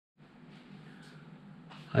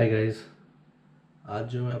Hi guys. आज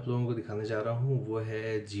जो मैं आप लोगों को दिखाने जा रहा हूँ वो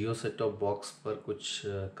है जियो सेट टॉप बॉक्स पर कुछ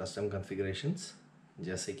कस्टम कॉन्फ़िगरेशंस।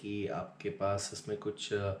 जैसे कि आपके पास इसमें कुछ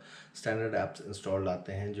स्टैंडर्ड ऐप्स इंस्टॉल्ड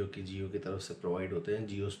आते हैं जो कि जियो की तरफ से प्रोवाइड होते हैं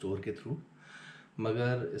जियो स्टोर के थ्रू।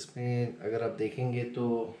 मगर इसमें अगर आप देखेंगे तो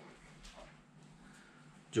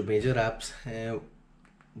जो मेजर ऐप्स हैं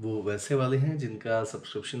वो वैसे वाले हैं जिनका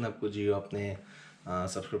सब्सक्रिप्शन आपको जियो अपने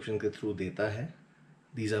सब्सक्रिप्शन के थ्रू देता है।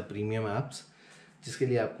 दीज आर प्रीमियम ऐप्स जिसके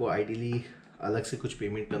लिए आपको आइडियली अलग से कुछ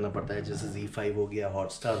पेमेंट करना पड़ता है, जैसे Z5 हो गया,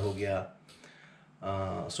 हॉटस्टार हो गया,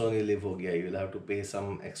 सोनी लिव हो गया। यू विल हैव टू पे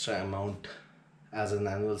some extra amount as an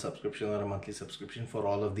annual subscription और monthly subscription for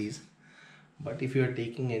all of these. But if you are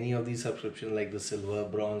taking any of these subscription like the silver,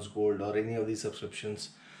 bronze, gold or any of these subscriptions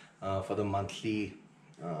for the monthly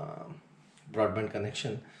broadband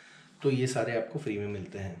connection, तो ये सारे आपको free में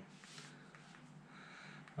मिलते हैं।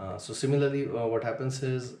 So similarly what happens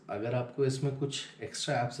is, अगर आपको इसमें कुछ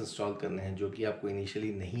एक्स्ट्रा ऐप्स इंस्टॉल करने हैं जो कि आपको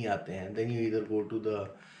इनिशियली नहीं आते हैं, then you either go to the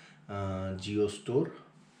Jio store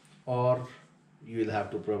और you will have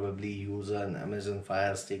to probably use an Amazon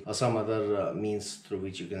Fire Stick or some other means through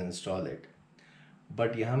which you can install it.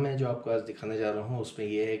 But यहाँ मैं जो आपको आज दिखाने जा रहा हूँ उसमें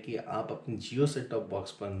यह है कि आप अपने जियो सेट टॉप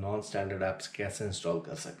बॉक्स पर नॉन स्टैंडर्ड ऐप्स कैसे इंस्टॉल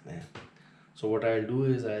कर सकते हैं। So what I will do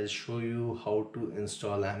is I will show you how to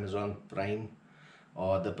install Amazon Prime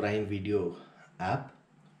or the Prime Video app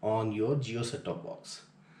on your Jio set-top box.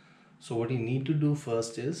 So what you need to do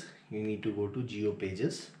first is you need to go to Jio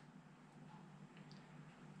Pages.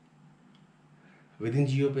 Within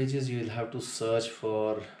Jio Pages you will have to search for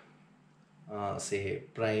say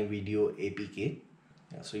Prime Video APK.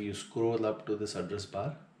 So you scroll up to this address bar.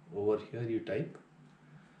 Over here you type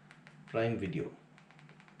Prime Video.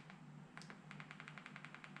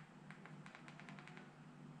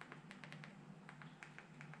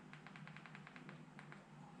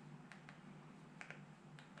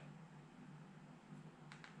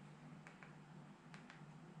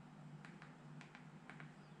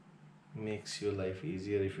 Makes your life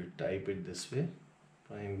easier if you type it this way,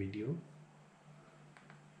 Prime Video.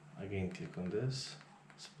 Again click on this,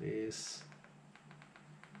 space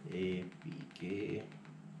APK,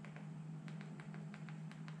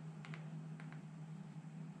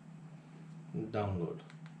 download,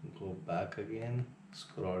 go back again,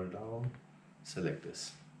 scroll down, select this.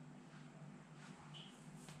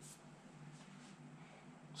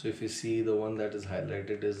 So if you see, the one that is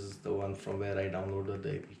highlighted is the one from where I downloaded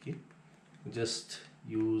the APK. Just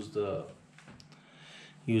use the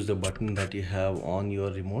button that you have on your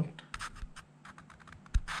remote.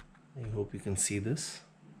 I hope you can see this.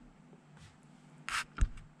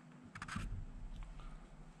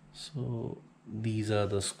 So these are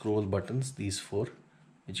the scroll buttons, these four,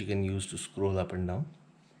 which you can use to scroll up and down.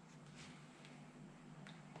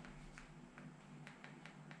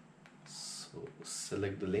 So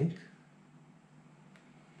select the link.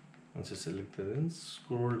 Once you select the link,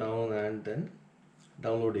 scroll down and then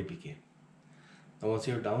download APK. Now once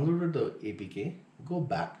you have downloaded the APK, go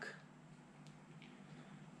back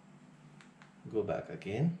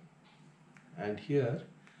again, and here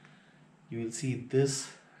you will see this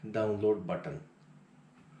download button.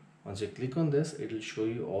 Once you click on this, it will show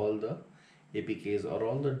you all the APKs or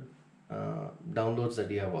all the downloads that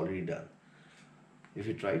you have already done. If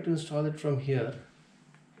you try to install it from here,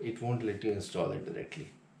 it won't let you install it directly.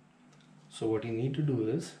 So what you need to do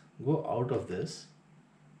is go out of this,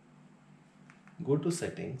 go to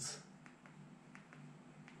settings,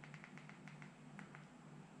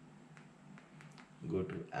 go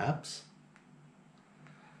to apps,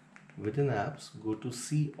 within apps go to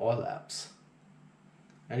see all apps,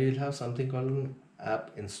 and you'll have something called an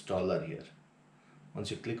AppInstaller here. Once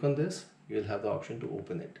you click on this, you'll have the option to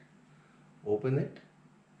open it.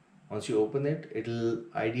 Once you open it, it'll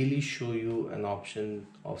ideally show you an option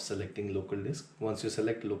of selecting local disk. Once you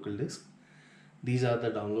select local disk, these are the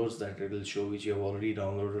downloads that it will show which you have already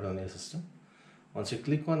downloaded on your system. Once you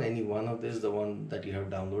click on any one of this, the one that you have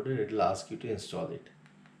downloaded, it will ask you to install it.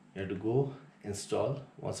 You have to go install.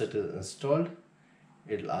 Once it is installed,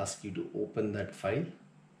 it will ask you to open that file,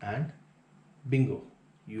 and bingo,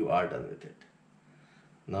 you are done with it.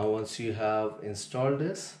 Now once you have installed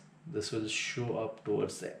this will show up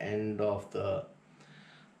towards the end of the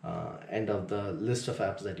list of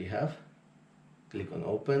apps that you have. Click on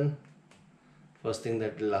open. First thing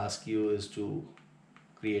that will ask you is to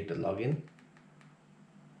create a login.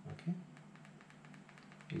 Okay,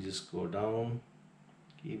 you just go down,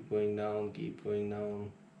 keep going down.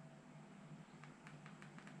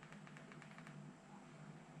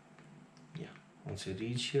 Yeah, once you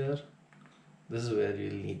reach here, this is where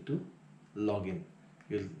you'll need to log in.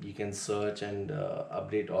 You can search and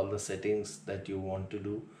update all the settings that you want to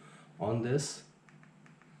do on this.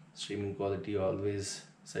 Streaming quality, always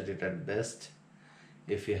set it at best.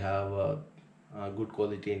 If you have a good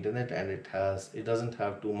quality internet and it doesn't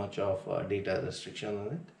have too much of data restriction on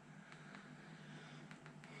it.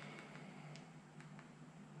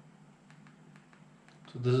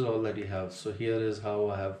 So this is all that you have. So here is how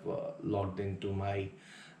I have logged into my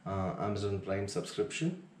Amazon Prime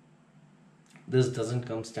subscription. This doesn't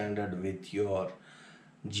come standard with your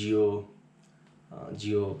Geo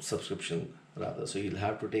subscription rather, so you'll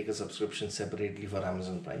have to take a subscription separately for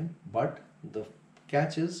Amazon Prime. But the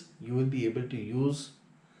catch is you will be able to use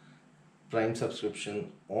Prime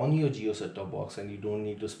subscription on your Geo set-top box, and you don't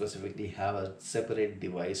need to specifically have a separate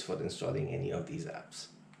device for installing any of these apps.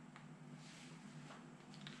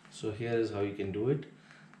 So here is how you can do it.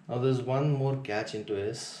 Now there's one more catch into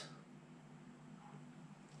this.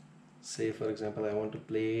 Say for example I want to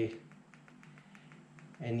play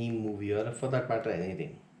any movie, or for that matter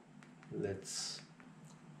anything. Let's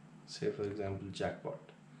say for example Jackpot.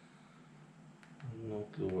 No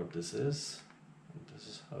clue what this is. This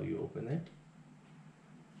is how you open it.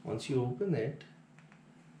 Once you open it,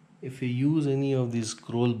 if you use any of these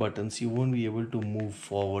scroll buttons, you won't be able to move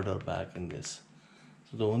forward or back in this.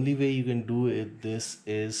 So the only way you can do this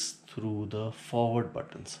is through the forward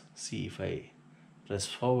buttons. See, if I press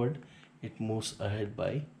forward, it moves ahead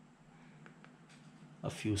by a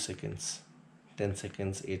few seconds, 10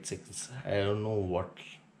 seconds, 8 seconds. I don't know what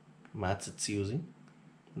maths it's using,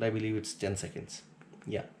 but I believe it's 10 seconds.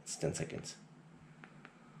 Yeah, it's 10 seconds.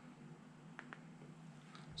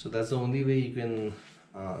 So that's the only way you can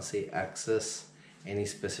say access any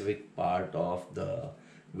specific part of the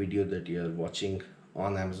video that you are watching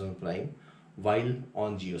on Amazon Prime while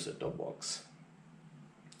on Geo set-top box.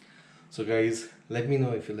 So guys, let me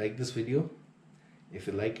know if you like this video. If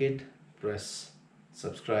you like it, press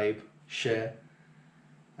subscribe, share,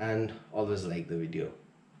 and always like the video.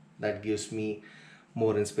 That gives me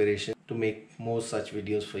more inspiration to make more such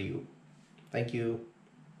videos for you. Thank you.